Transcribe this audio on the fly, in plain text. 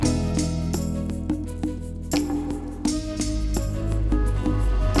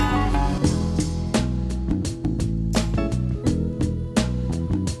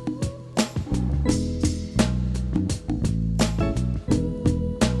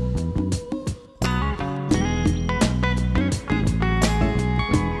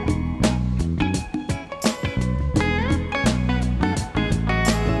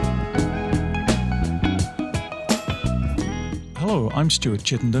I'm Stuart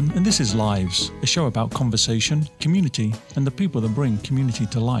Chittenden, and this is Lives, a show about conversation, community, and the people that bring community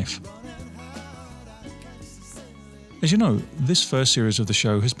to life. As you know, this first series of the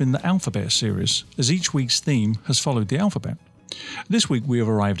show has been the Alphabet series, as each week's theme has followed the alphabet. This week we have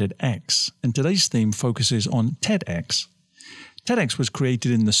arrived at X, and today's theme focuses on TEDx. TEDx was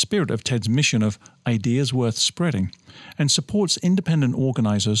created in the spirit of TED's mission of ideas worth spreading, and supports independent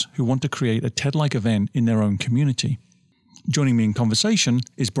organizers who want to create a TED-like event in their own community. Joining me in conversation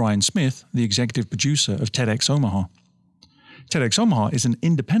is Brian Smith, the executive producer of TEDx Omaha. TEDx Omaha is an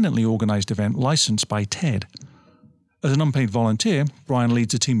independently organized event licensed by TED. As an unpaid volunteer, Brian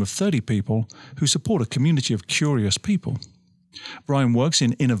leads a team of 30 people who support a community of curious people. Brian works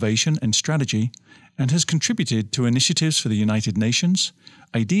in innovation and strategy and has contributed to initiatives for the United Nations,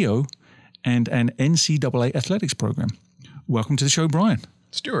 IDEO, and an NCAA athletics program. Welcome to the show, Brian.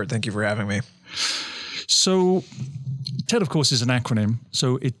 Stuart, thank you for having me. So, TED, of course, is an acronym,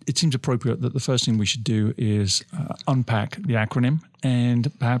 so it seems appropriate that the first thing we should do is unpack the acronym,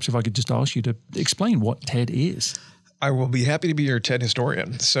 and perhaps if I could just ask you to explain what TED is. I will be happy to be your TED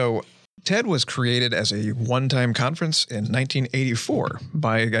historian. So, TED was created as a one-time conference in 1984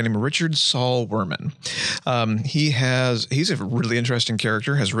 by a guy named Richard Saul Wurman. He's a really interesting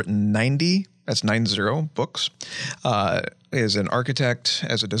character, has written 90 books, is an architect,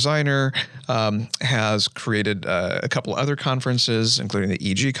 as a designer, has created a couple other conferences, including the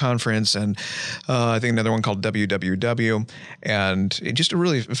EG conference, and I think another one called WWW, and just a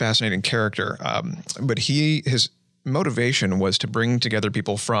really fascinating character. But his motivation was to bring together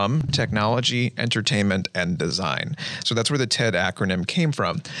people from technology, entertainment, and design. So that's where the TED acronym came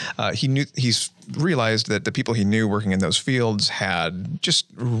from. He's realized that the people he knew working in those fields had just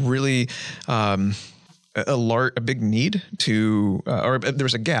really a big need to, or there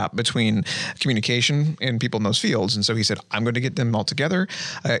was a gap between communication and people in those fields. And so he said, I'm going to get them all together.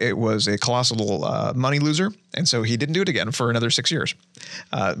 It was a colossal money loser. And so he didn't do it again for another 6 years.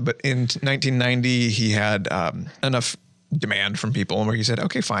 But in 1990, he had enough demand from people where he said,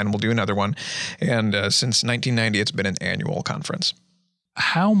 okay, fine, we'll do another one. And since 1990, it's been an annual conference.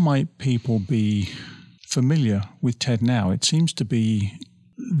 How might people be familiar with TED now? It seems to be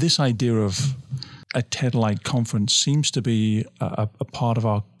this idea of a TED-like conference seems to be a part of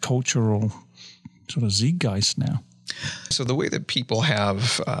our cultural sort of zeitgeist now. So the way that people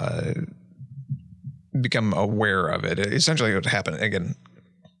have become aware of it, essentially what happened, again,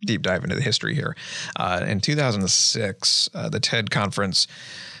 deep dive into the history here. In 2006, the TED conference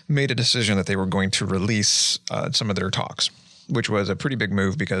made a decision that they were going to release some of their talks, which was a pretty big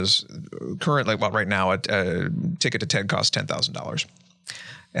move because right now, a ticket to TED costs $10,000.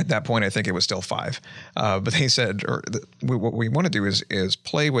 At that point, I think it was still $5,000. But they said, what we want to do is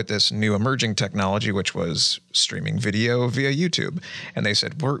play with this new emerging technology, which was streaming video via YouTube. And they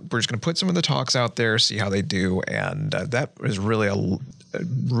said, we're just going to put some of the talks out there, see how they do. And that was really a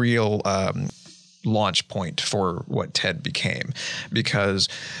real launch point for what TED became. Because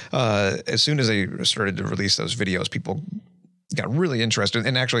as soon as they started to release those videos, people got really interested.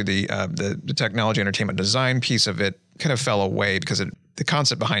 And actually, the technology, entertainment, design piece of it kind of fell away because the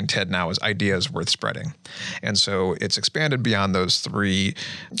concept behind TED now is ideas worth spreading. And so it's expanded beyond those three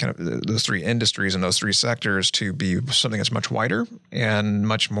industries and those three sectors to be something that's much wider and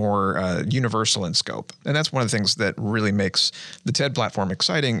much more universal in scope. And that's one of the things that really makes the TED platform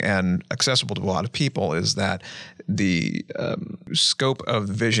exciting and accessible to a lot of people is that the scope of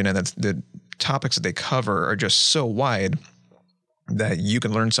the vision and the topics that they cover are just so wide that you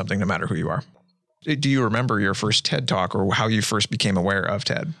can learn something no matter who you are. Do you remember your first TED Talk or how you first became aware of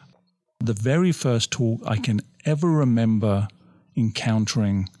TED? The very first talk I can ever remember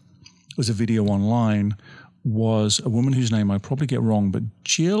encountering was a video online was a woman whose name I probably get wrong, but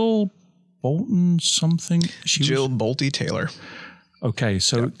Jill Bolton something? Jill Bolte Taylor. Okay,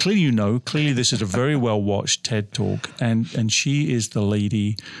 so clearly this is a very well-watched TED Talk, and she is the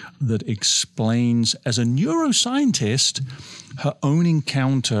lady that explains, as a neuroscientist, her own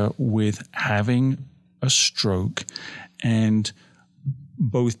encounter with having a stroke and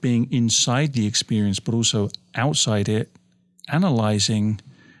both being inside the experience but also outside it, analyzing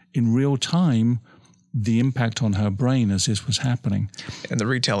in real time the impact on her brain as this was happening. And the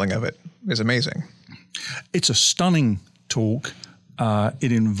retelling of it is amazing. It's a stunning talk.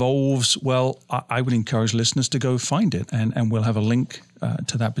 It involves, I would encourage listeners to go find it, and we'll have a link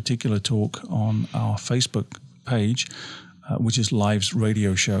to that particular talk on our Facebook page, which is Lives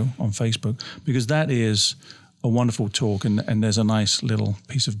Radio Show on Facebook, because that is a wonderful talk, and there's a nice little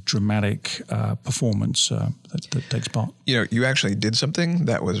piece of dramatic performance that takes part. You know, you actually did something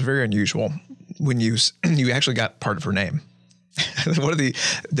that was very unusual when you actually got part of her name. one of the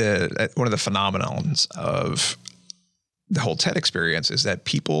phenomenons of the whole TED experience is that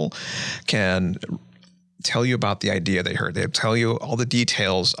people can tell you about the idea they heard. They tell you all the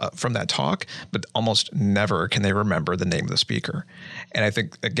details from that talk, but almost never can they remember the name of the speaker. And I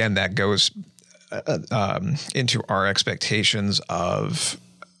think, again, that goes into our expectations of,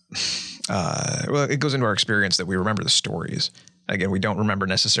 it goes into our experience that we remember the stories. Again, we don't remember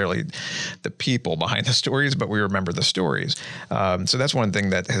necessarily the people behind the stories, but we remember the stories. So that's one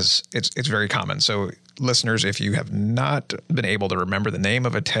thing that it's very common. So listeners, if you have not been able to remember the name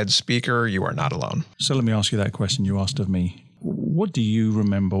of a TED speaker, you are not alone. So let me ask you that question you asked of me. What do you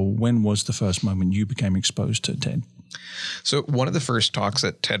remember? When was the first moment you became exposed to TED? So one of the first talks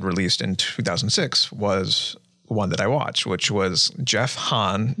that TED released in 2006 was one that I watched, which was Jeff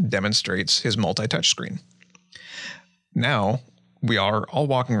Hahn demonstrates his multi-touch screen. Now, we are all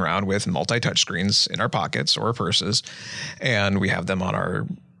walking around with multi-touch screens in our pockets or our purses, and we have them on our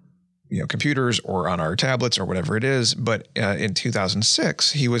computers or on our tablets or whatever it is. But in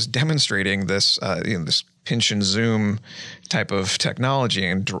 2006, he was demonstrating this this pinch and zoom type of technology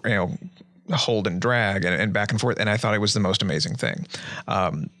and hold and drag and back and forth. And I thought it was the most amazing thing.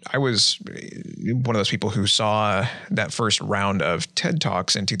 I was one of those people who saw that first round of TED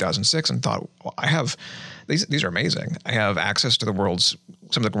Talks in 2006 and thought, well, I have these are amazing. I have access to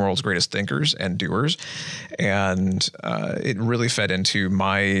some of the world's greatest thinkers and doers. And it really fed into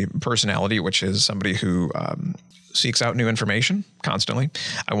my personality, which is somebody who seeks out new information constantly.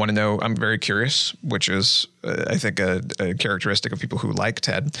 I want to know. I'm very curious, which is, I think, a characteristic of people who like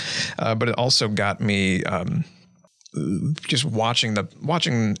TED. But it also got me just watching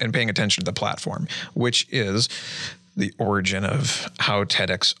and paying attention to the platform, which is the origin of how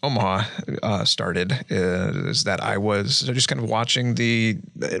TEDx Omaha started. Is that I was just kind of watching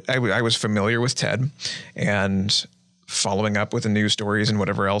I was familiar with TED and following up with the news stories and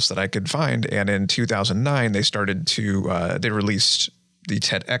whatever else that I could find. And in 2009, they started to, they released the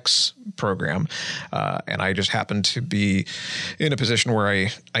TEDx program. And I just happened to be in a position where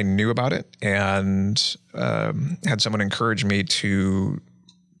I knew about it and had someone encourage me to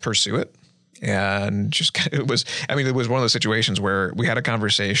pursue it. And it was one of those situations where we had a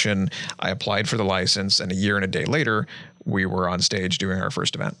conversation, I applied for the license, and a year and a day later, we were on stage doing our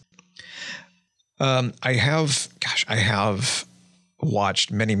first event. I have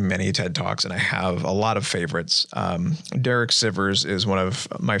watched many, many TED Talks, and I have a lot of favorites. Derek Sivers is one of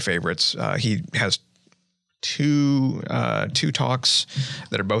my favorites. He has two talks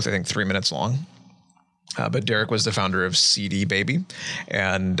that are both, I think, 3 minutes long. But Derek was the founder of CD Baby,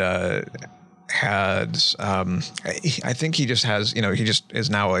 and I think he just has, he just is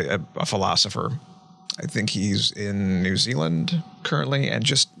now a philosopher. I think he's in New Zealand currently and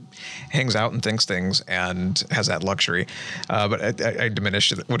just hangs out and thinks things and has that luxury. But I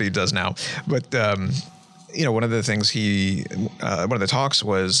diminished what he does now. But, one of the things one of the talks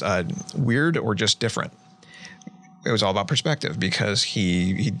was weird or just different. It was all about perspective because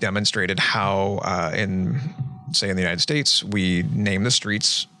he demonstrated how in the United States, we name the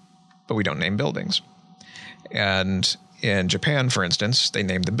streets, but we don't name buildings. And in Japan, for instance, they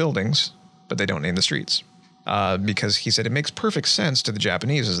name the buildings, but they don't name the streets. Because he said it makes perfect sense to the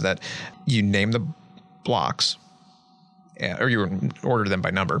Japanese is that you name the blocks, or you order them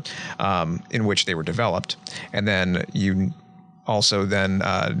by number, in which they were developed. And then you also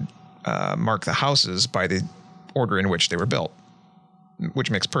mark the houses by the order in which they were built, which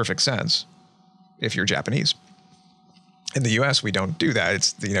makes perfect sense if you're Japanese. In the U.S., we don't do that.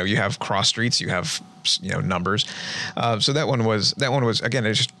 It's, you have cross streets, you have, numbers. So that one was, again,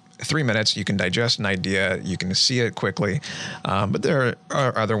 it's just 3 minutes. You can digest an idea. You can see it quickly. But there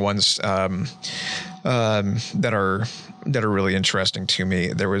are other ones that are really interesting to me.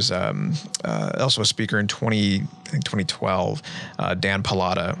 There was also a speaker in 2012, Dan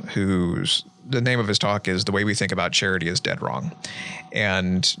Pallotta, whose the name of his talk is "The Way We Think About Charity is Dead Wrong,"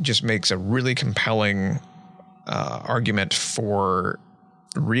 and just makes a really compelling argument for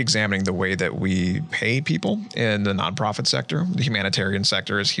re-examining the way that we pay people in the nonprofit sector, the humanitarian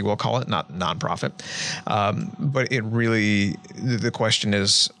sector, as he will call it, not nonprofit. But it really, the question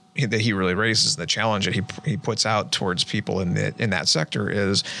is that he really raises, the challenge that he puts out towards people in that sector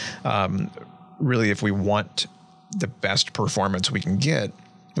is really, if we want the best performance we can get,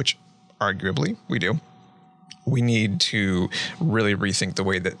 which arguably we do, we need to really rethink the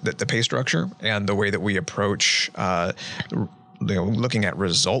way that the pay structure and the way that we approach looking at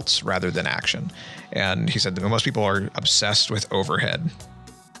results rather than action. And he said that most people are obsessed with overhead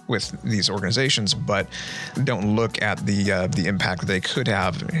with these organizations, but don't look at the impact they could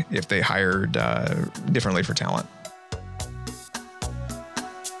have if they hired differently for talent.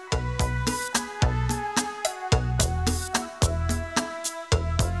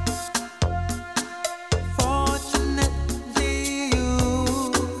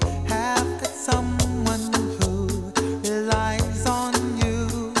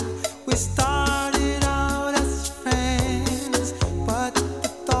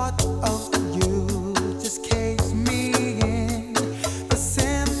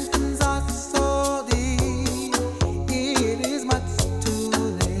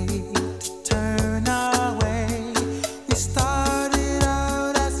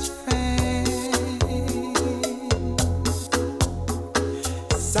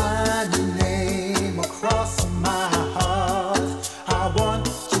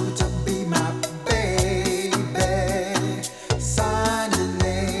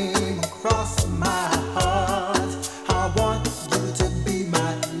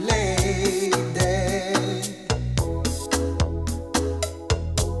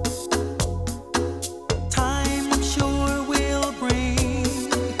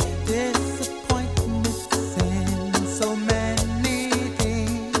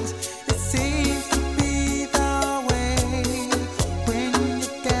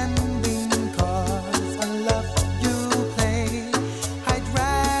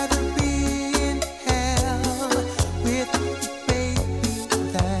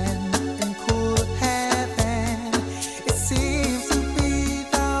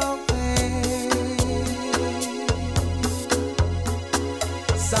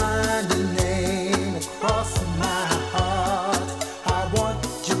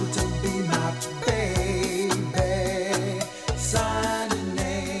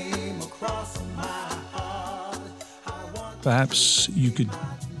 perhaps you could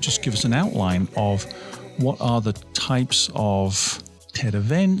just give us an outline of what are the types of TED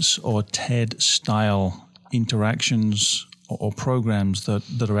events or TED-style interactions or programs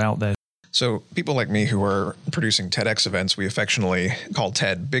that are out there. So people like me who are producing TEDx events, we affectionately call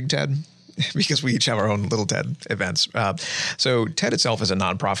TED Big TED, because we each have our own little TED events. So TED itself is a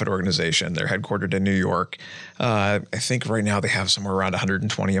nonprofit organization. They're headquartered in New York. I think right now they have somewhere around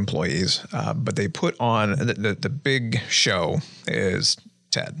 120 employees, but they put on the big show is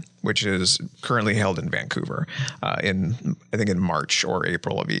TED, which is currently held in Vancouver I think in March or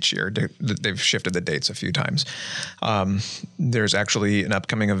April of each year. They've shifted the dates a few times. There's actually an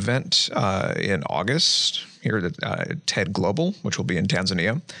upcoming event in August here at TED Global, which will be in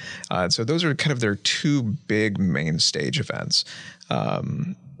Tanzania. So those are kind of their two big main stage events.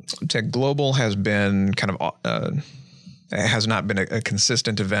 TED Global has been kind of it has not been a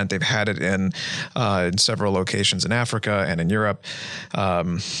consistent event. They've had it in several locations in Africa and in Europe,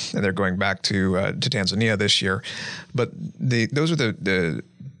 and they're going back to Tanzania this year. But those are the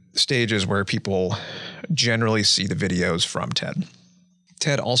stages where people generally see the videos from TED.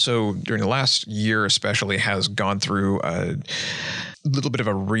 TED also, during the last year especially, has gone through a little bit of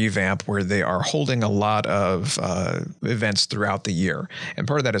a revamp where they are holding a lot of events throughout the year. And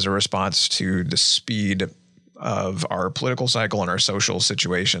part of that is a response to the speed of our political cycle and our social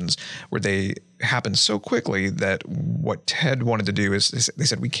situations, where they happen so quickly that what TED wanted to do is they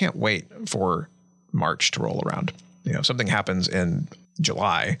said, we can't wait for March to roll around. If something happens in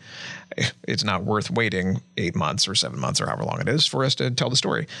July, it's not worth waiting 8 months or 7 months or however long it is for us to tell the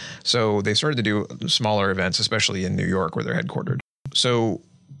story. So they started to do smaller events, especially in New York where they're headquartered. So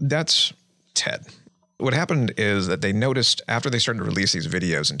that's TED. What happened is that they noticed after they started to release these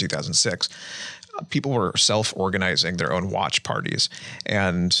videos in 2006, people were self-organizing their own watch parties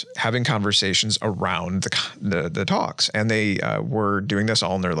and having conversations around the talks. And they were doing this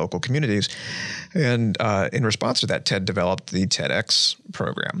all in their local communities. And in response to that, TED developed the TEDx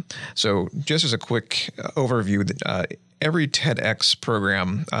program. So just as a quick overview, every TEDx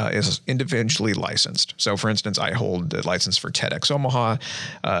program is individually licensed. So for instance, I hold the license for TEDx Omaha.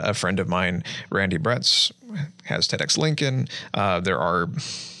 A friend of mine, Randy Bretz, has TEDx Lincoln. There are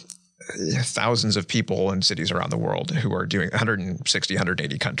thousands of people in cities around the world who are doing 160,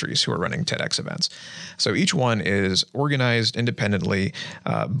 180 countries who are running TEDx events. So each one is organized independently,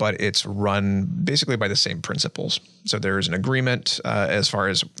 but it's run basically by the same principles. So there's an agreement as far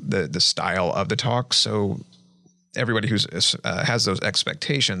as the style of the talk. So everybody who has those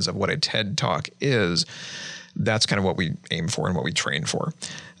expectations of what a TED Talk is, that's kind of what we aim for and what we train for.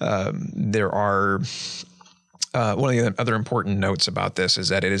 There are one of the other important notes about this is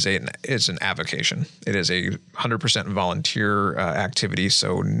that it's an avocation. It is a 100% volunteer activity,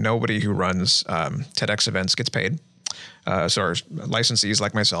 so nobody who runs TEDx events gets paid. So our licensees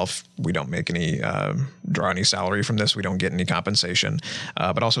like myself, we don't make draw any salary from this. We don't get any compensation,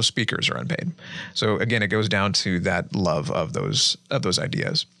 but also speakers are unpaid. So again, it goes down to that love of those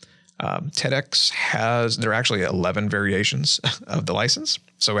ideas. TEDx there are actually 11 variations of the license.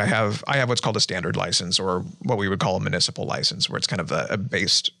 So I have what's called a standard license, or what we would call a municipal license, where it's kind of a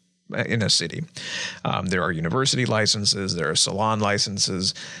based in a city. There are university licenses, there are salon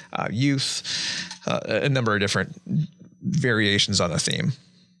licenses, youth, a number of different variations on a theme.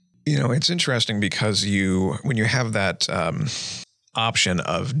 It's interesting because when you have that option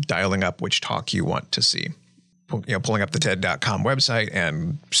of dialing up which talk you want to see, pulling up the TED.com website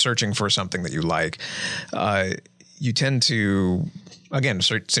and searching for something that you like, you tend to, again,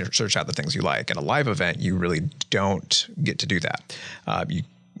 search out the things you like. At a live event, you really don't get to do that.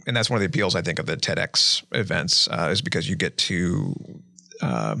 And that's one of the appeals, I think, of the TEDx events is because you get to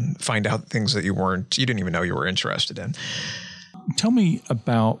find out things that you didn't even know you were interested in. Tell me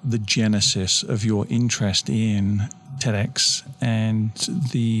about the genesis of your interest in TEDx and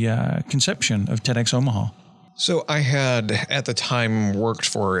the conception of TEDx Omaha. So I had, at the time, worked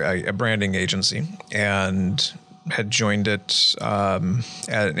for a branding agency and had joined it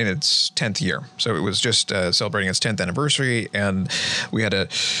in its 10th year. So it was just celebrating its 10th anniversary, and we had an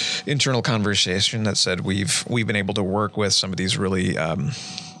internal conversation that said we've been able to work with some of these really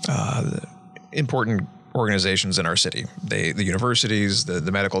important organizations in our city, the universities,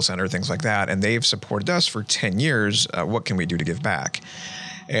 the medical center, things like that, and they've supported us for 10 years. What can we do to give back?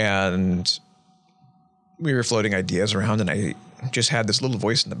 And we were floating ideas around, and I just had this little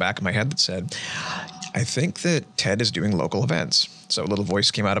voice in the back of my head that said, I think that TED is doing local events. So a little voice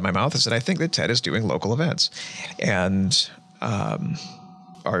came out of my mouth and said, I think that TED is doing local events. And my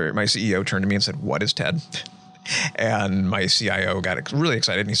CEO turned to me and said, what is TED? And my CIO got really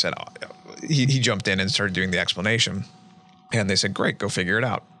excited, and he said, he jumped in and started doing the explanation. And they said, great, go figure it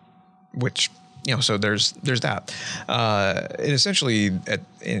out, which, so there's that. And essentially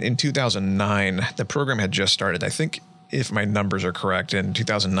in 2009, the program had just started. I think if my numbers are correct, in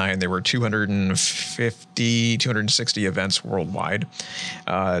 2009, there were 260 events worldwide,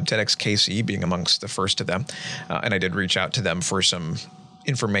 TEDx KC being amongst the first of them. And I did reach out to them for some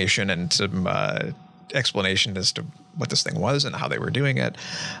information and some explanation as to what this thing was and how they were doing it.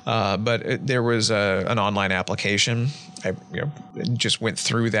 But there was an online application. I just went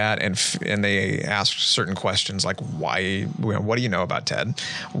through that, and they asked certain questions like, why, what do you know about TED?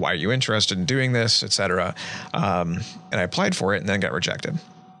 Why are you interested in doing this, et cetera? And I applied for it and then got rejected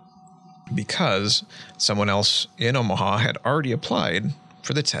because someone else in Omaha had already applied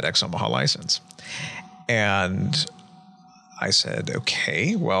for the TEDx Omaha license. And I said,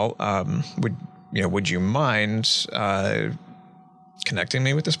 okay, well, would you mind connecting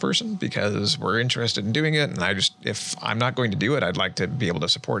me with this person, because we're interested in doing it, and if I'm not going to do it, I'd like to be able to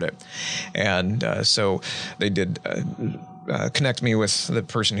support it. And so they did connect me with the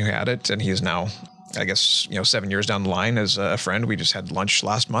person who had it, and he is now, I guess, 7 years down the line as a friend. We just had lunch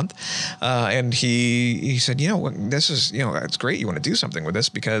last month, and he said, this is, it's great you want to do something with this,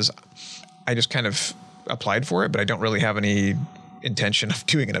 because I just kind of applied for it, but I don't really have any intention of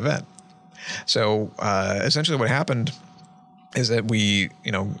doing an event. So essentially what happened is that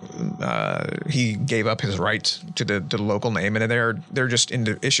he gave up his right to the local name, and they're just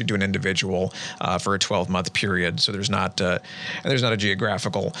issued to an individual for a 12-month period. So there's not a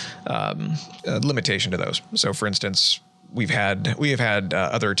geographical limitation to those. So for instance, we have had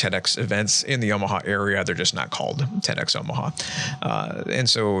other TEDx events in the Omaha area. They're just not called TEDx Omaha. And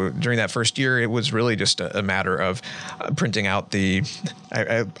so during that first year, it was really just a matter of printing out I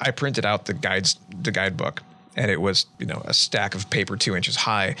printed out the guidebook. And it was, a stack of paper 2 inches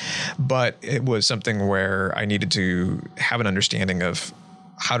high, but it was something where I needed to have an understanding of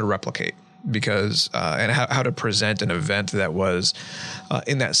how to replicate, because and how to present an event that was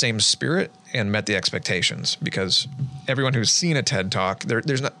in that same spirit and met the expectations. Because everyone who's seen a TED Talk,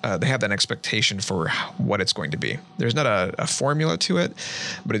 they have that expectation for what it's going to be. There's not a formula to it,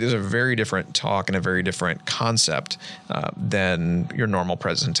 but it is a very different talk and a very different concept than your normal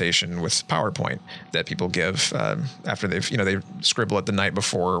presentation with PowerPoint that people give after they scribble it the night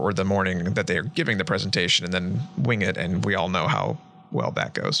before or the morning that they're giving the presentation and then wing it, and we all know how well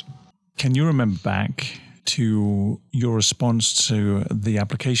that goes. Can you remember back to your response to the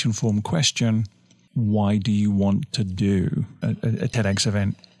application form question, why do you want to do a TEDx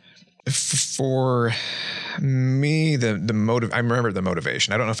event? For me, the motive, I remember the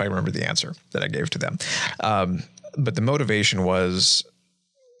motivation. I don't know if I remember the answer that I gave to them. But the motivation was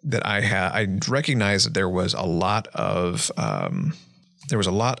that I recognized that there was a lot of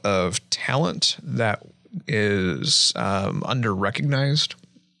talent that is under-recognized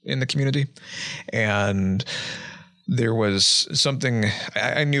in the community. And there was something,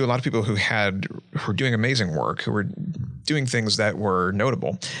 I knew a lot of people who were doing amazing work, who were doing things that were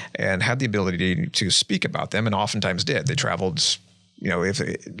notable and had the ability to speak about them, and oftentimes did. They traveled,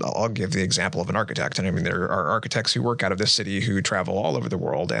 I'll give the example of an architect. And I mean, there are architects who work out of this city who travel all over the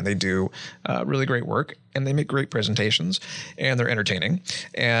world, and they do really great work, and they make great presentations, and they're entertaining,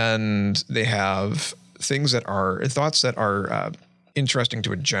 and they have thoughts that are interesting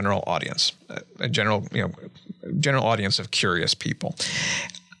to a general audience, a general audience of curious people.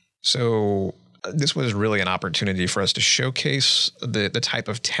 So this was really an opportunity for us to showcase the type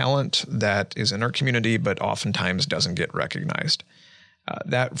of talent that is in our community, but oftentimes doesn't get recognized.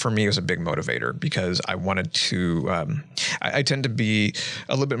 That for me was a big motivator, because I wanted to, I tend to be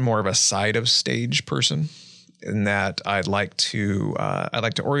a little bit more of a side of stage person, in that I like to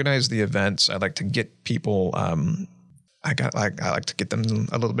organize the events. I like to get people, I like to get them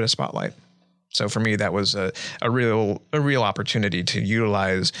a little bit of spotlight. So for me, that was a real opportunity to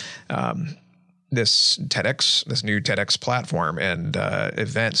utilize this new TEDx platform and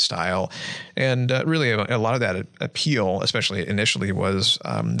event style, and really a lot of that appeal, especially initially, was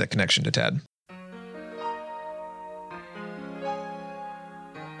the connection to TED.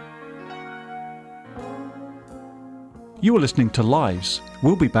 You are listening to Lives.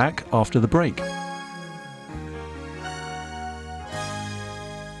 We'll be back after the break.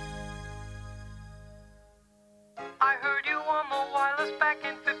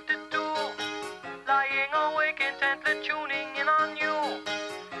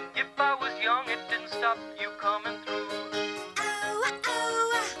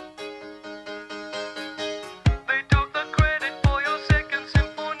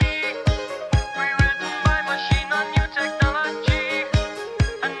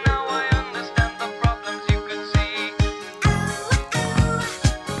 Understand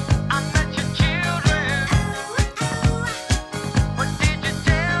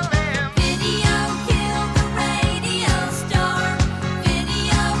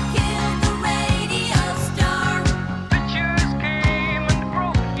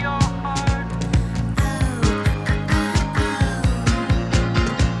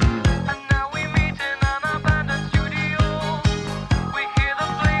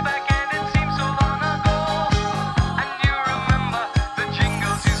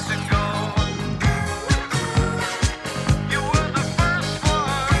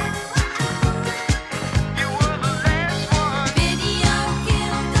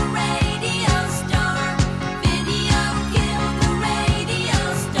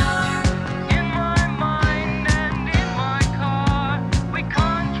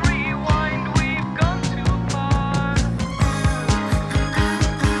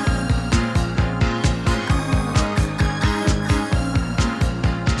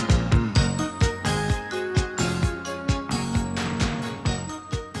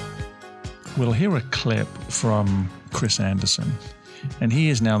we'll hear a clip from Chris Anderson. And he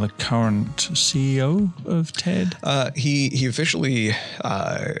is now the current CEO of TED. He officially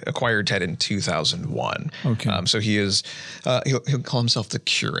acquired TED in 2001. Okay. So he is he'll call himself the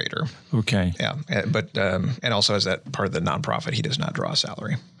curator. Okay. Yeah, but and also as that part of the nonprofit, he does not draw a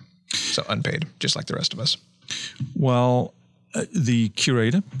salary, so unpaid, just like the rest of us. Well, the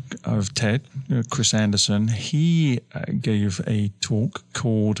curator of TED, Chris Anderson, he gave a talk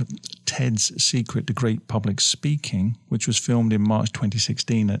called TED's Secret to Great Public Speaking, which was filmed in March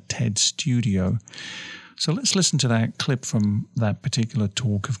 2016 at TED Studio. So let's listen to that clip from that particular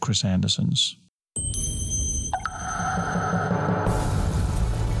talk of Chris Anderson's.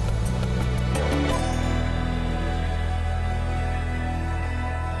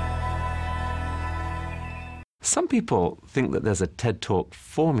 Some people think that there's a TED Talk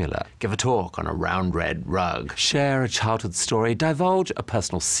formula. Give a talk on a round red rug, share a childhood story, divulge a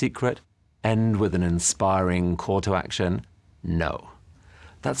personal secret, end with an inspiring call to action. No,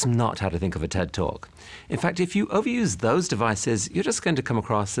 that's not how to think of a TED Talk. In fact, if you overuse those devices, you're just going to come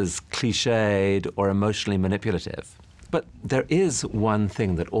across as cliched or emotionally manipulative. But there is one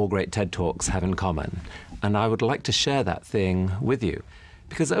thing that all great TED Talks have in common, and I would like to share that thing with you.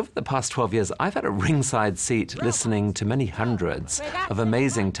 Because over the past 12 years, I've had a ringside seat listening to many hundreds of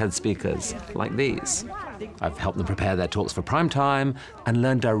amazing TED speakers like these. I've helped them prepare their talks for prime time and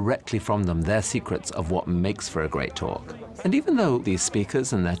learned directly from them their secrets of what makes for a great talk. And even though these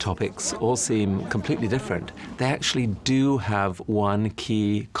speakers and their topics all seem completely different, they actually do have one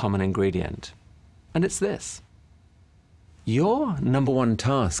key common ingredient. And it's this. Your number one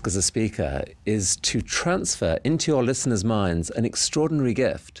task as a speaker is to transfer into your listeners' minds an extraordinary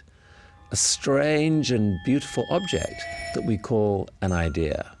gift, a strange and beautiful object that we call an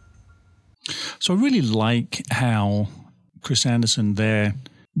idea. So I really like how Chris Anderson there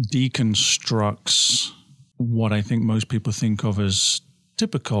deconstructs what I think most people think of as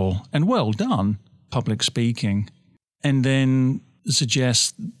typical and well done public speaking, and then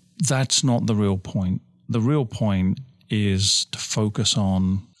suggests that's not the real point. The real point is to focus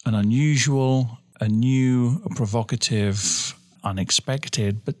on an unusual, a new, a provocative,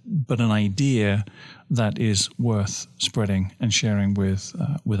 unexpected, but an idea that is worth spreading and sharing with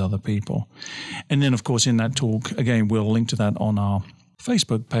other people. And then, of course, in that talk, again, we'll link to that on our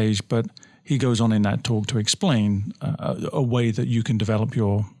Facebook page, but he goes on in that talk to explain a way that you can develop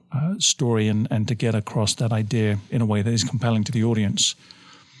your story and to get across that idea in a way that is compelling to the audience.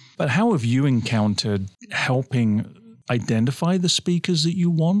 But how have you encountered helping identify the speakers that you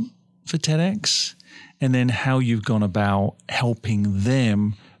want for TEDx, and then how you've gone about helping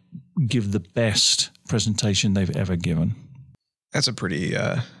them give the best presentation they've ever given? That's a pretty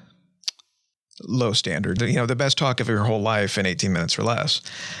low standard. You know, the best talk of your whole life in 18 minutes or less.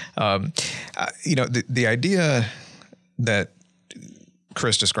 You know, the idea that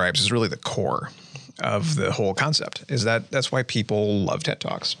Chris describes is really the core of the whole concept. Is that's why people love TED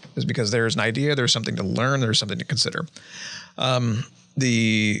Talks, is because there's an idea, there's something to learn, there's something to consider.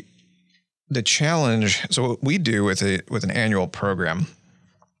 The challenge, so what we do with an annual program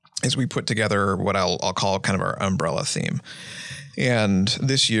is we put together what I'll call kind of our umbrella theme. And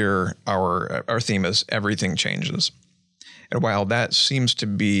this year our theme is Everything Changes. And while that seems to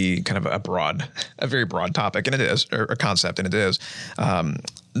be kind of a very broad topic, and it is, or a concept, and it is,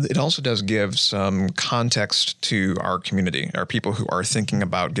 it also does give some context to our community, our people who are thinking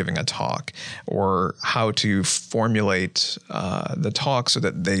about giving a talk, or how to formulate the talk so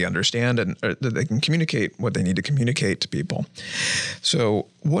that they understand and that they can communicate what they need to communicate to people. So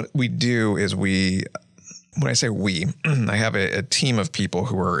what we do is when I say we, I have a team of people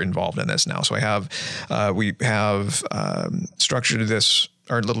who are involved in this now. So we have structured this,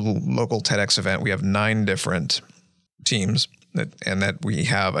 our little local TEDx event. We have 9 different teams that we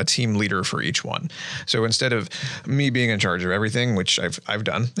have a team leader for each one. So instead of me being in charge of everything, which I've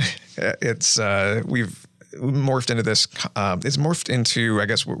done, it's we've morphed into this. It's morphed into, I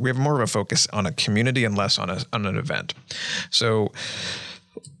guess, we have more of a focus on a community and less on an event. So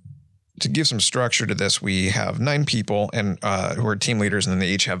to give some structure to this, we have 9 people and who are team leaders, and then they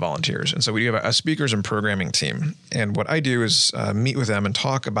each have volunteers. And so we have a speakers and programming team. And what I do is meet with them and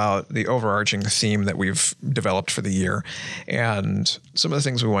talk about the overarching theme that we've developed for the year and some of the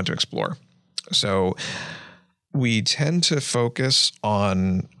things we want to explore. So we tend to focus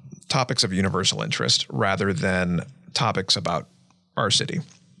on topics of universal interest rather than topics about our city.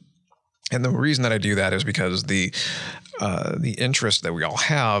 And the reason that I do that is because the interest that we all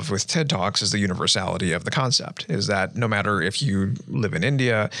have with TED Talks is the universality of the concept, is that no matter if you live in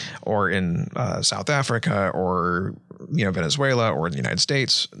India or in South Africa or Venezuela or in the United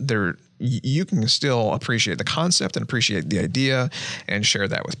States, you can still appreciate the concept and appreciate the idea and share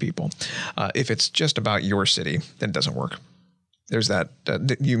that with people. If it's just about your city, then it doesn't work. There's that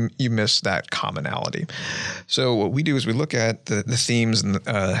you miss that commonality. So what we do is we look at the themes and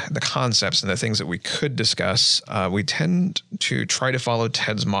the concepts and the things that we could discuss. We tend to try to follow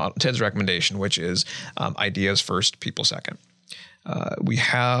Ted's recommendation, which is ideas first, people second. We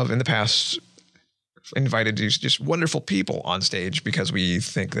have in the past invited these just wonderful people on stage because we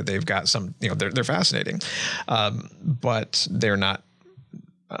think that they've got some, they're fascinating, but they're not.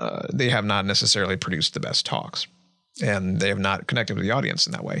 They have not necessarily produced the best talks. And they have not connected with the audience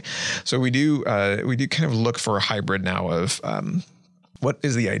in that way. So we do kind of look for a hybrid now of what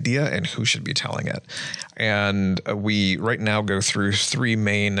is the idea and who should be telling it. And we right now go through 3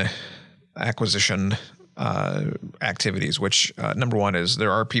 main acquisition activities, which number one is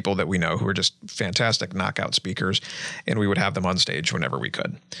there are people that we know who are just fantastic knockout speakers, and we would have them on stage whenever we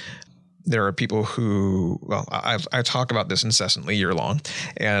could. There are people who, I talk about this incessantly year long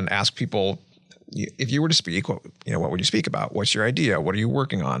and ask people, if you were to speak, what would you speak about? What's your idea? What are you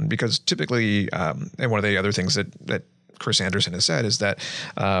working on? Because typically, and one of the other things that Chris Anderson has said is that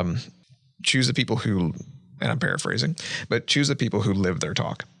choose the people who, and I'm paraphrasing, but choose the people who live their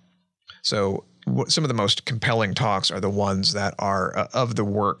talk. So some of the most compelling talks are the ones that are of the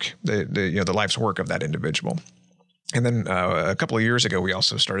work, the life's work of that individual. And then a couple of years ago, we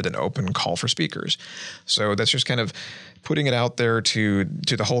also started an open call for speakers. So that's just kind of putting it out there to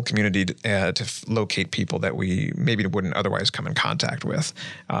the whole community to locate people that we maybe wouldn't otherwise come in contact with.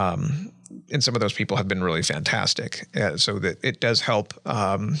 And some of those people have been really fantastic. So that it does help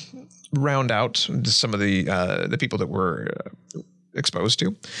round out some of the people that we're exposed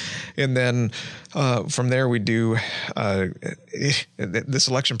to. And then from there, we do the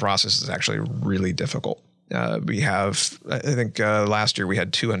selection process is actually really difficult. We have, I think last year we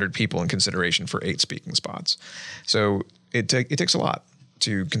had 200 people in consideration for 8 speaking spots. So it takes a lot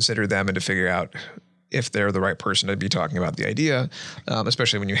to consider them and to figure out if they're the right person to be talking about the idea,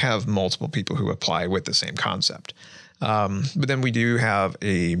 especially when you have multiple people who apply with the same concept. But then we do have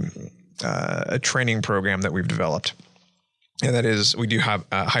a training program that we've developed. And that is, we do have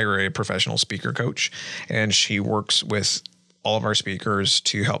hire a professional speaker coach, and she works with all of our speakers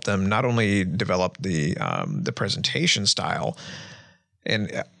to help them not only develop the presentation style and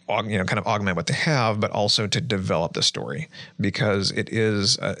kind of augment what they have, but also to develop the story, because it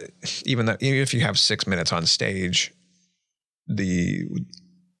is even if you have 6 minutes on stage,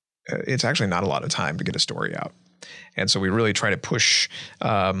 it's actually not a lot of time to get a story out, and so we really try to push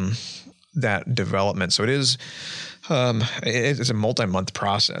that development. So it is it's a multi-month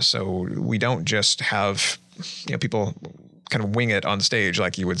process. So we don't just have people kind of wing it on stage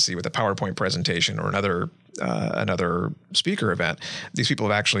like you would see with a PowerPoint presentation or another speaker event. These people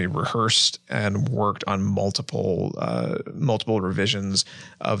have actually rehearsed and worked on multiple revisions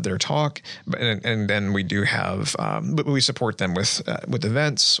of their talk, and then we do have, but we support them with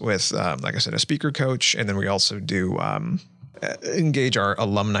events, with like I said, a speaker coach, and then we also do engage our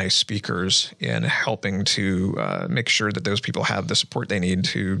alumni speakers in helping to make sure that those people have the support they need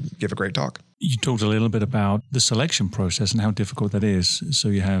to give a great talk. You talked a little bit about the selection process and how difficult that is. So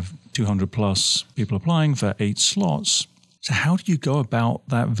you have 200 plus people applying for 8 slots. So how do you go about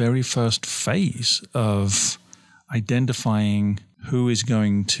that very first phase of identifying who is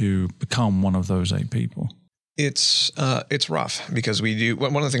going to become one of those 8 people? It's rough because we do,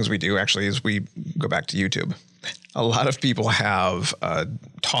 one of the things we do actually is we go back to YouTube. A lot of people have a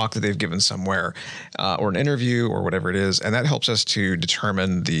talk that they've given somewhere or an interview or whatever it is, and that helps us to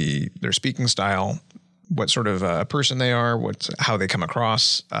determine their speaking style, what sort of a person they are, how they come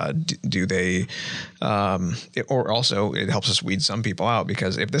across. Do they, or also it helps us weed some people out,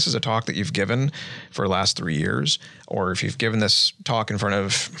 because if this is a talk that you've given for the last 3 years, or if you've given this talk in front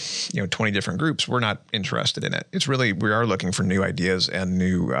of 20 different groups, we're not interested in it. It's really, we are looking for new ideas and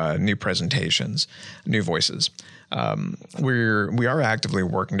new presentations, new voices. We are actively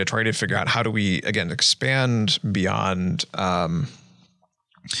working to try to figure out how do we, again, expand beyond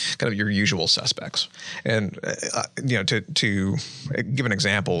kind of your usual suspects. And, to give an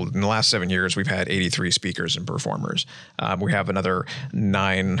example, in the last 7 years, we've had 83 speakers and performers. We have another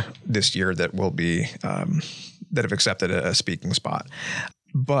 9 this year that will be, that have accepted a speaking spot.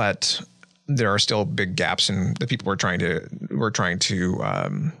 But there are still big gaps in the people we're trying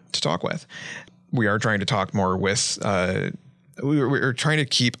to talk with. We are trying to talk more with, we're trying to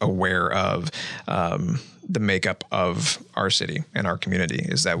keep aware of, the makeup of our city and our community,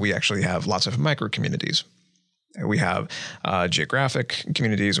 is that we actually have lots of micro communities. We have geographic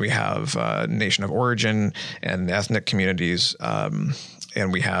communities, we have nation of origin and ethnic communities,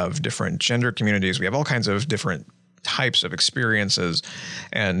 and we have different gender communities. We have all kinds of different types of experiences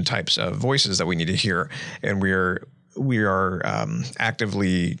and types of voices that we need to hear. And we are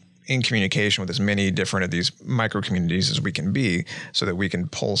actively in communication with as many different of these micro communities as we can be, so that we can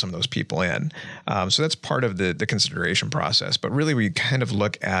pull some of those people in. So that's part of the consideration process. But really, we kind of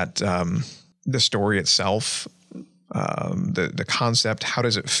look at the story itself, the concept. How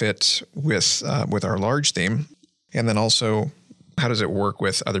does it fit with our large theme, and then also how does it work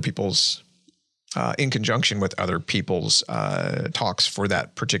with other people's in conjunction with other people's talks for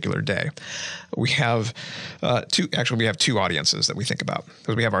that particular day. We have two audiences that we think about,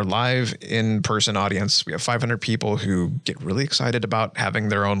 because we have our live in-person audience. We have 500 people who get really excited about having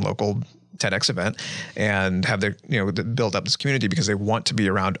their own local TEDx event and have their, build up this community because they want to be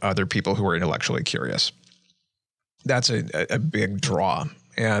around other people who are intellectually curious. That's a big draw.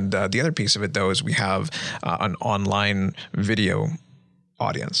 And the other piece of it, though, is we have an online video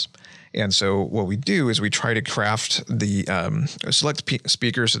audience. And so what we do is we try to craft the select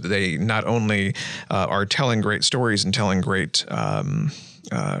speakers so that they not only are telling great stories and telling great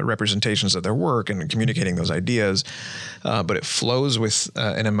representations of their work and communicating those ideas, but it flows with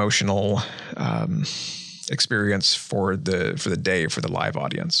an emotional experience for the day, for the live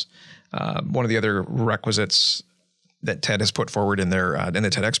audience. One of the other requisites that TED has put forward in their in the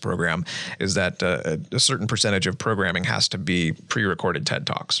TEDx program is that a certain percentage of programming has to be pre-recorded TED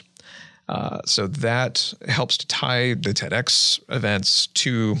Talks. So that helps to tie the TEDx events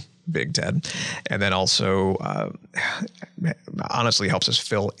to Big TED, and then also honestly helps us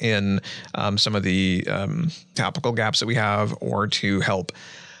fill in some of the topical gaps that we have, or to help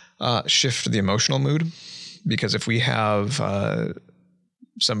shift the emotional mood. Because if we have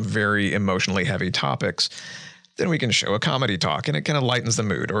some very emotionally heavy topics, then we can show a comedy talk, and it kind of lightens the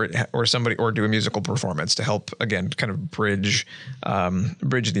mood, or do a musical performance to help, again, kind of bridge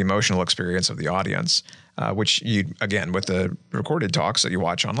the emotional experience of the audience, which you, again, with the recorded talks that you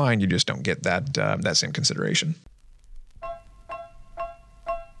watch online, you just don't get that same consideration.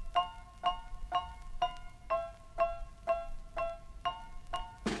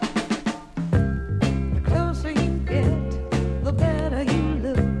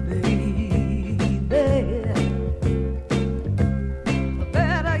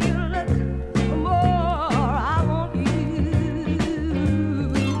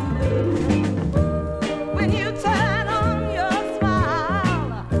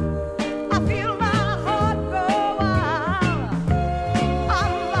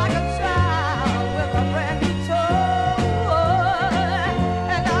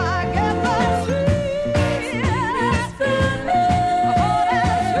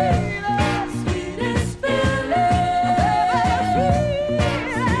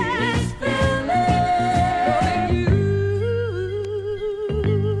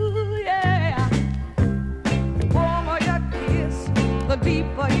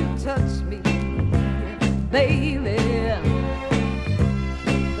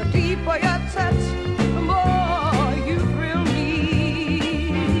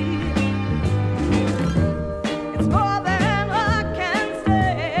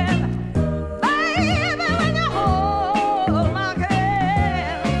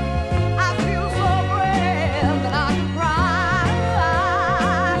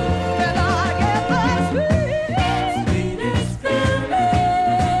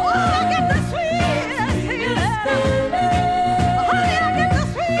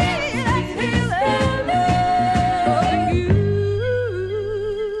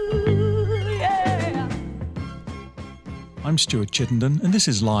 I'm Stuart Chittenden, and this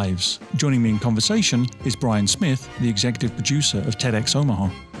is Lives. Joining me in conversation is Brian Smith, the executive producer of TEDx Omaha.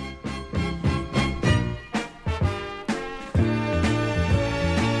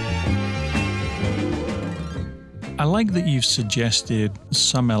 I like that you've suggested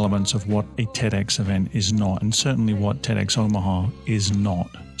some elements of what a TEDx event is not, and certainly what TEDx Omaha is not.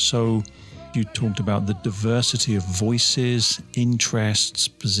 So you talked about the diversity of voices, interests,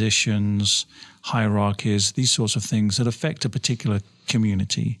 positions, hierarchies, these sorts of things that affect a particular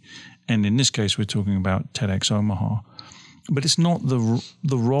community. And in this case, we're talking about TEDx Omaha. But it's not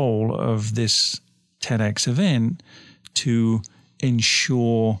the role of this TEDx event to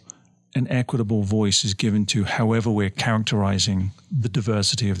ensure an equitable voice is given to however we're characterizing the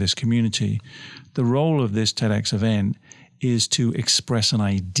diversity of this community. The role of this TEDx event is to express an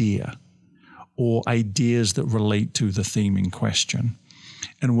idea or ideas that relate to the theme in question.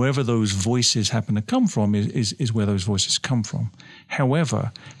 And wherever those voices happen to come from is where those voices come from.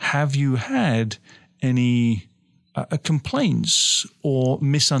 However, have you had any complaints or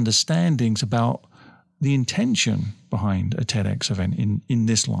misunderstandings about the intention behind a TEDx event in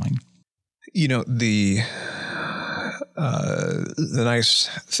this line? You know, the nice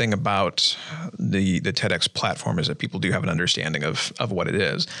thing about the TEDx platform is that people do have an understanding of what it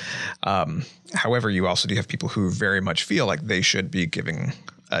is. However, you also do have people who very much feel like they should be giving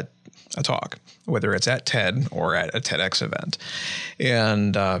a talk, whether it's at TED or at a TEDx event.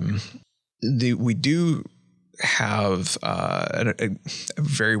 And we do have a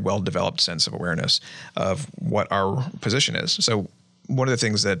very well-developed sense of awareness of what our position is. So one of the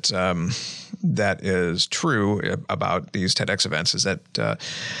things that that is true about these TEDx events is that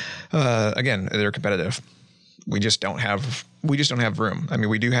again, they're competitive. We just don't have room. I mean,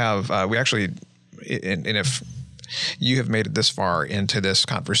 we do have we actually, and if you have made it this far into this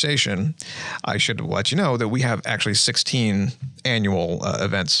conversation, I should let you know that we have actually 16 annual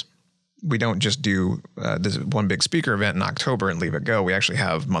events. We don't just do this one big speaker event in October and leave it go. We actually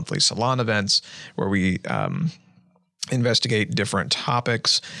have monthly salon events where we investigate different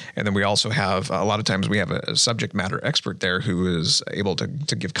topics. And then we also have, a lot of times we have a subject matter expert there who is able to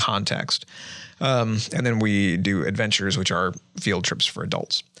give context. And then we do adventures, which are field trips for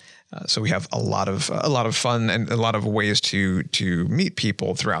adults. So we have a lot of fun and a lot of ways to meet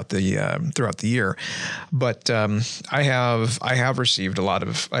people throughout the year. But I have received a lot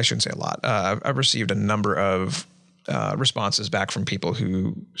of, I shouldn't say a lot. I've received a number of responses back from people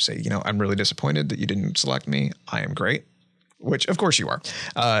who say, you know, I'm really disappointed that you didn't select me. I am great. Which of course you are.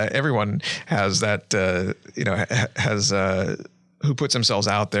 Everyone has that. Who puts themselves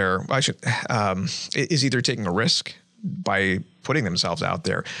out there. Is either taking a risk by putting themselves out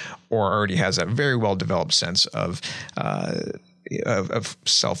there, or already has a very well developed sense of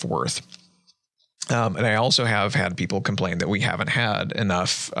self-worth. And I also have had people complain that we haven't had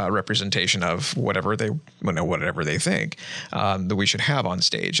enough representation of whatever they think that we should have on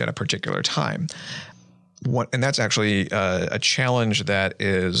stage at a particular time. And that's actually a challenge that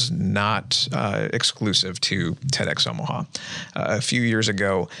is not exclusive to TEDx Omaha. A few years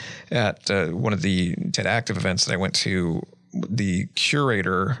ago, at one of the TED Active events that I went to, the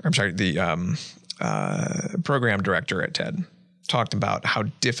program director at TED talked about how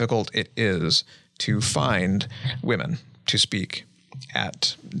difficult it is to find women to speak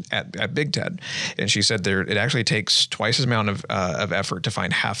at Big TED. And she said it actually takes twice as amount of effort to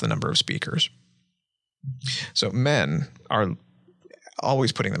find half the number of speakers. So men are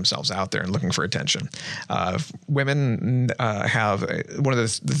always putting themselves out there and looking for attention. Women have one of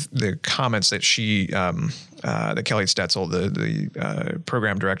the comments that that Kelly Stetzel, the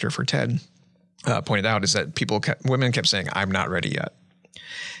program director for TED, pointed out is that women kept saying, "I'm not ready yet,"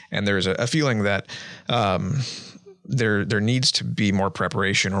 and there's a feeling that there needs to be more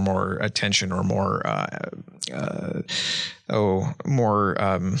preparation or more attention or more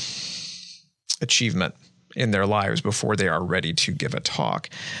achievement in their lives before they are ready to give a talk,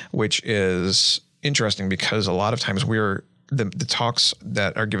 which is interesting because a lot of times the talks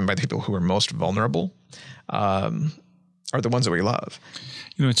that are given by the people who are most vulnerable are the ones that we love.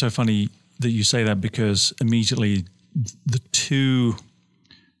 You know, it's so funny that you say that because immediately the two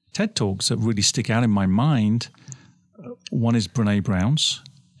TED Talks that really stick out in my mind, one is Brené Brown's,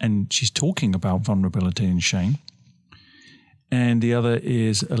 and she's talking about vulnerability and shame. And the other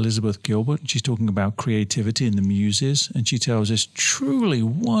is Elizabeth Gilbert. She's talking about creativity and the muses. And she tells this truly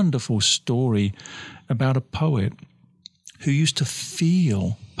wonderful story about a poet who used to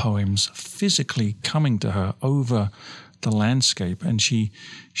feel poems physically coming to her over the landscape. And she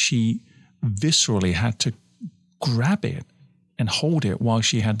viscerally had to grab it and hold it while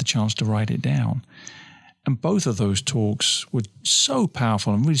she had the chance to write it down. And both of those talks were so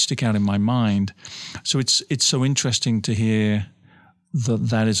powerful and really stick out in my mind. So it's so interesting to hear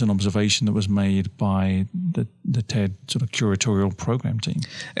that is an observation that was made by the TED sort of curatorial program team.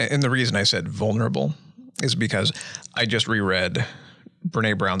 And the reason I said vulnerable is because I just reread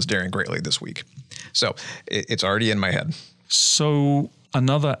Brené Brown's Daring Greatly this week. So it's already in my head. So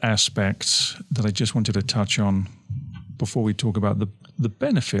another aspect that I just wanted to touch on before we talk about the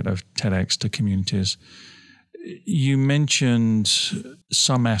benefit of TEDx to communities, you mentioned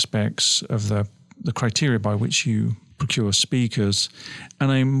some aspects of the criteria by which you procure speakers,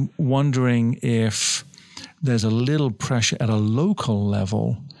 and I'm wondering if there's a little pressure at a local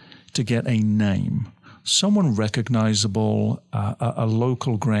level to get a name, someone recognizable, a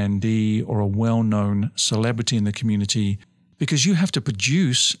local grandee or a well-known celebrity in the community, because you have to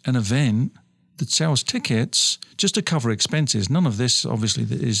produce an event that sells tickets just to cover expenses. None of this, obviously,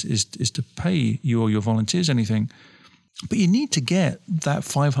 is to pay you or your volunteers anything. But you need to get that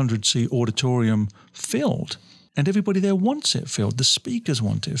 500-seat auditorium filled. And everybody there wants it filled. The speakers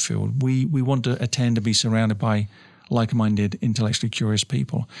want it filled. We want to attend and be surrounded by like-minded, intellectually curious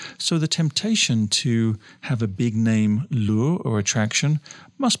people. So the temptation to have a big name lure or attraction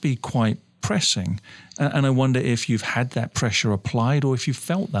must be quite pressing. And I wonder if you've had that pressure applied or if you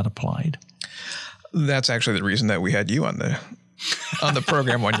felt that applied. That's actually the reason that we had you on the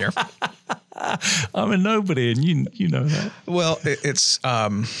program one year. I'm a nobody, and you know that. Well, it's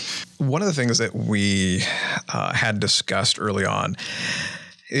one of the things that we had discussed early on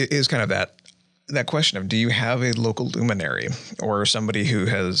is kind of that question of, do you have a local luminary or somebody who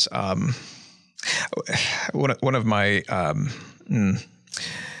has one of my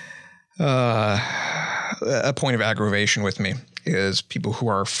a point of aggravation with me is people who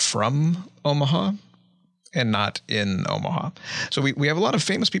are from Omaha and not in Omaha. So we have a lot of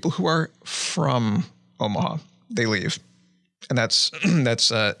famous people who are from Omaha. They leave. And that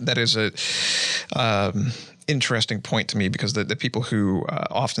is a interesting point to me, because the people who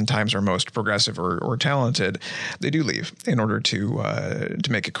oftentimes are most progressive or talented, they do leave in order to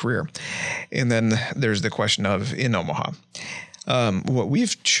make a career. And then there's the question of in Omaha. What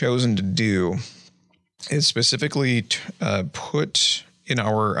we've chosen to do is specifically put in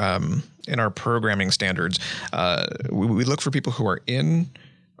our programming standards, we look for people who are in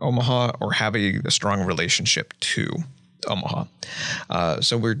Omaha or have a strong relationship to Omaha.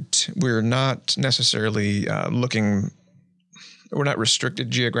 So we're not necessarily looking. We're not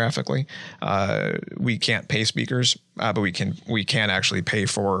restricted geographically. We can't pay speakers, but we can actually pay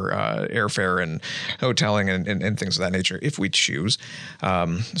for airfare and hoteling and things of that nature if we choose.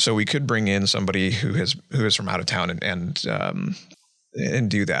 So we could bring in somebody who is from out of town and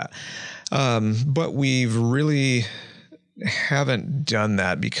do that. But we've really haven't done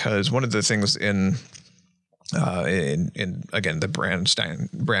that, because one of the things in again the brand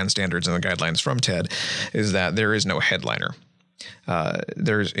standards and the guidelines from TED is that there is no headliner.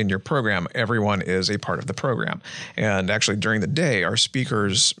 There's in your program, everyone is a part of the program. And actually during the day, our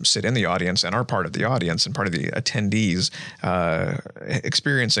speakers sit in the audience and are part of the audience and part of the attendees,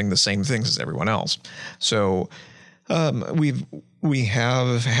 experiencing the same things as everyone else. So we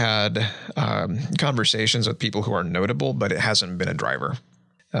have had conversations with people who are notable, but it hasn't been a driver.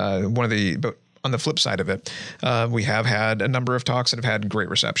 But on the flip side of it, we have had a number of talks that have had great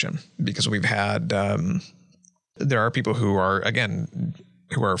reception, because we've had there are people who are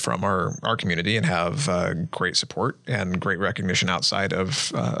from our community and have great support and great recognition outside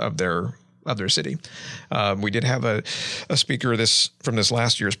of their city. We did have a speaker from this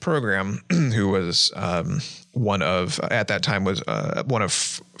last year's program who was one of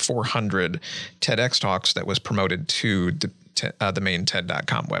 400 TEDx talks that was promoted to the main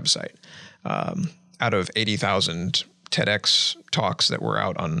TED.com website. Out of 80,000 TEDx talks that were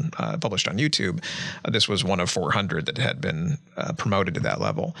out on published on YouTube, this was one of 400 that had been promoted to that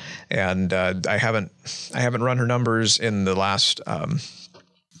level. And I haven't run her numbers in the last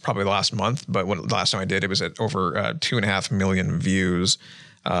probably the last month, but the last time I did, it was at over 2.5 million views,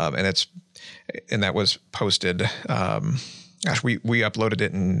 and that was posted. We uploaded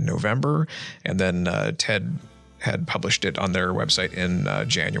it in November, and then TED had published it on their website in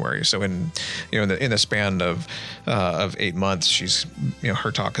January. So in the span of 8 months,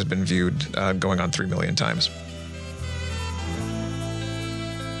 her talk has been viewed going on 3 million times.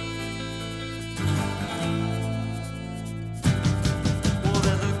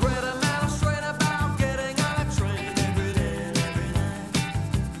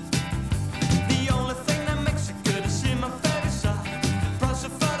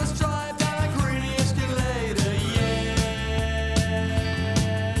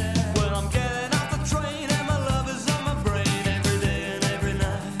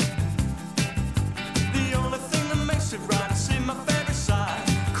 The only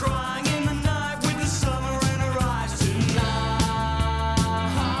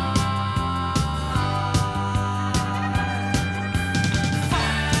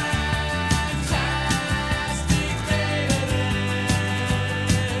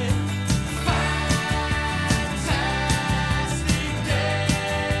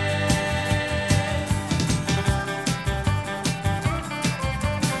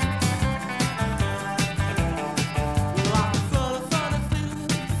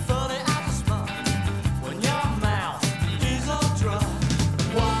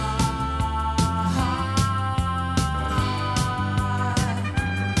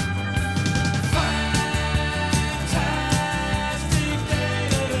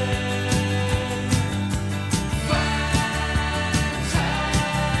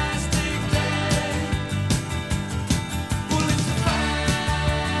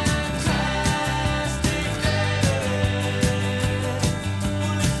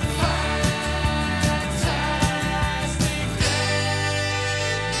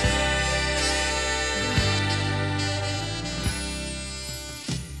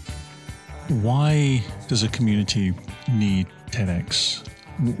Why does a community need TEDx?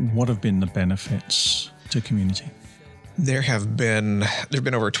 What have been the benefits to community? There have been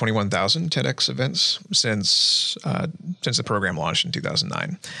over 21,000 TEDx events since the program launched in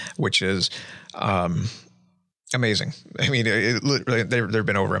 2009, which is amazing. I mean, there have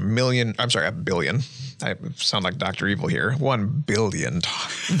been over a billion. I sound like Dr. Evil here. 1 billion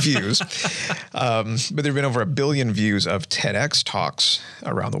views. But there have been over 1 billion views of TEDx talks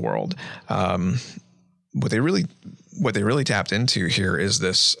around the world. What they really tapped into here is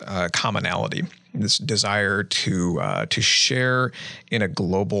this commonality, this desire to share in a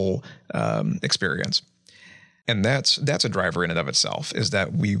global experience. And that's a driver in and of itself, is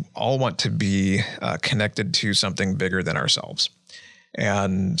that we all want to be connected to something bigger than ourselves.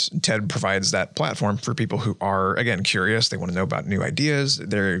 And TED provides that platform for people who are, again, curious. They want to know about new ideas.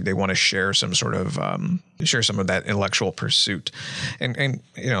 They want to share some sort of some of that intellectual pursuit, and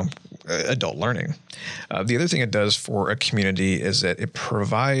adult learning. The other thing it does for a community is that it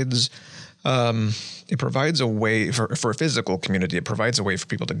provides a way for a physical community. It provides a way for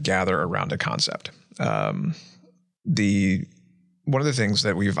people to gather around a concept. One of the things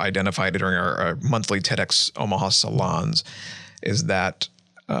that we've identified during our monthly TEDx Omaha salons is that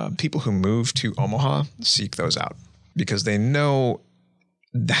people who move to Omaha seek those out because they know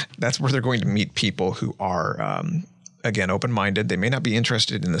that that's where they're going to meet people who are, again, open-minded. They may not be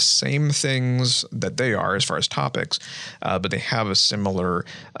interested in the same things that they are as far as topics, but they have a similar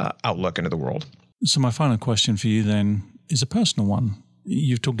outlook into the world. So my final question for you then is a personal one.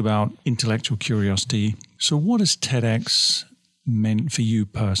 You've talked about intellectual curiosity. So what has TEDx meant for you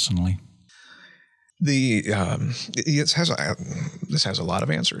personally? This has a lot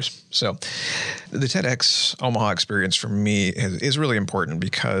of answers. So the TEDx Omaha experience for me is really important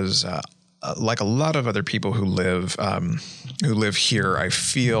because like a lot of other people who live here, I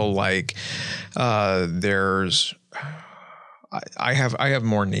feel like I have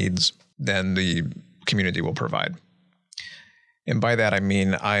more needs than the community will provide. And by that, I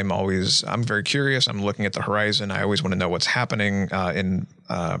mean, I'm very curious. I'm looking at the horizon. I always want to know what's happening in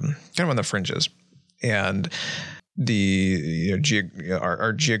kind of on the fringes. And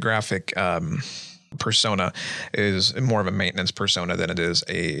our geographic persona is more of a maintenance persona than it is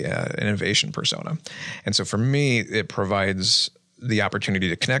an innovation persona. And so for me, it provides the opportunity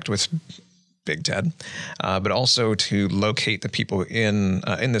to connect with Big TED, but also to locate the people in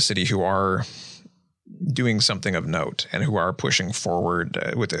the city who are doing something of note and who are pushing forward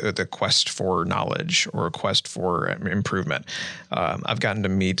with the quest for knowledge or a quest for improvement. I've gotten to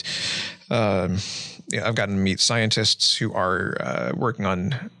meet scientists who are working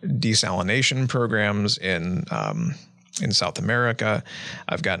on desalination programs in South America.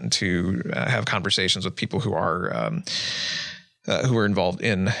 I've gotten to have conversations with people who are involved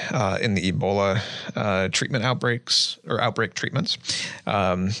in the Ebola treatment outbreaks or outbreak treatments.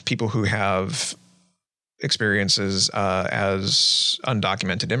 People who have experiences as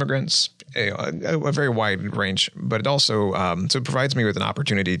undocumented immigrants, a very wide range, but it also so it provides me with an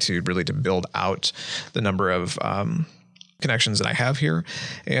opportunity to build out the number of connections that I have here,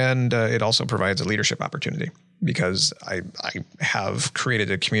 and it also provides a leadership opportunity because I have created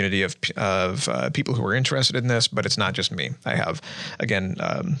a community of people who are interested in this, but it's not just me. I have, again,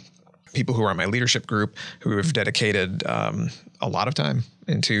 people who are in my leadership group who have dedicated a lot of time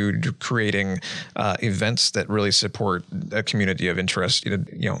into creating events that really support a community of interested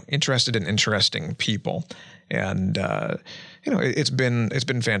and interesting people. And it's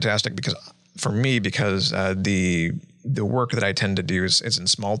been fantastic because the work that I tend to do is in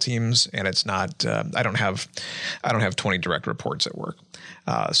small teams, and it's not I don't have 20 direct reports at work.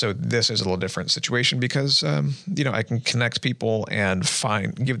 So this is a little different situation because I can connect people and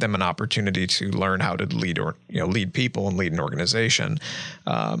give them an opportunity to learn how to lead people and lead an organization,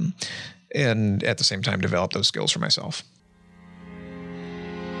 and at the same time develop those skills for myself.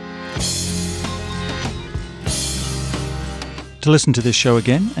 To listen to this show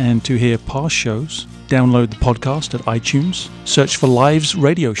again and to hear past shows, download the podcast at iTunes, search for Live's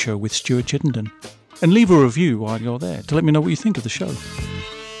Radio Show with Stuart Chittenden, and leave a review while you're there to let me know what you think of the show.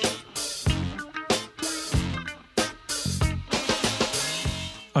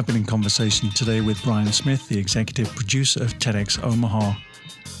 I've been in conversation today with Brian Smith, the executive producer of TEDx Omaha.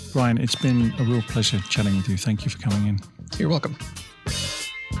 Brian, it's been a real pleasure chatting with you. Thank you for coming in. You're welcome.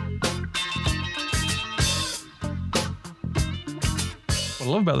 What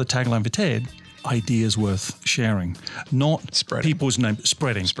I love about the tagline for TED, ideas worth sharing, not spreading. People's name,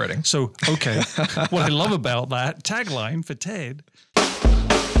 spreading. So, okay, what I love about that tagline for TED.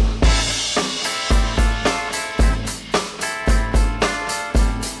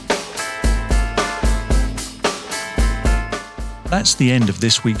 That's the end of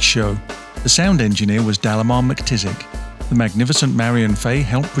this week's show. The sound engineer was Dalamar McTizick. The magnificent Marion Fay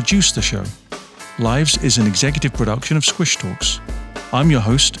helped produce the show. Lives is an executive production of Squish Talks. I'm your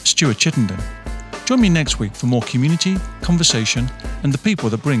host, Stuart Chittenden. Join me next week for more community, conversation, and the people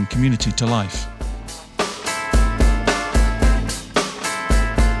that bring community to life.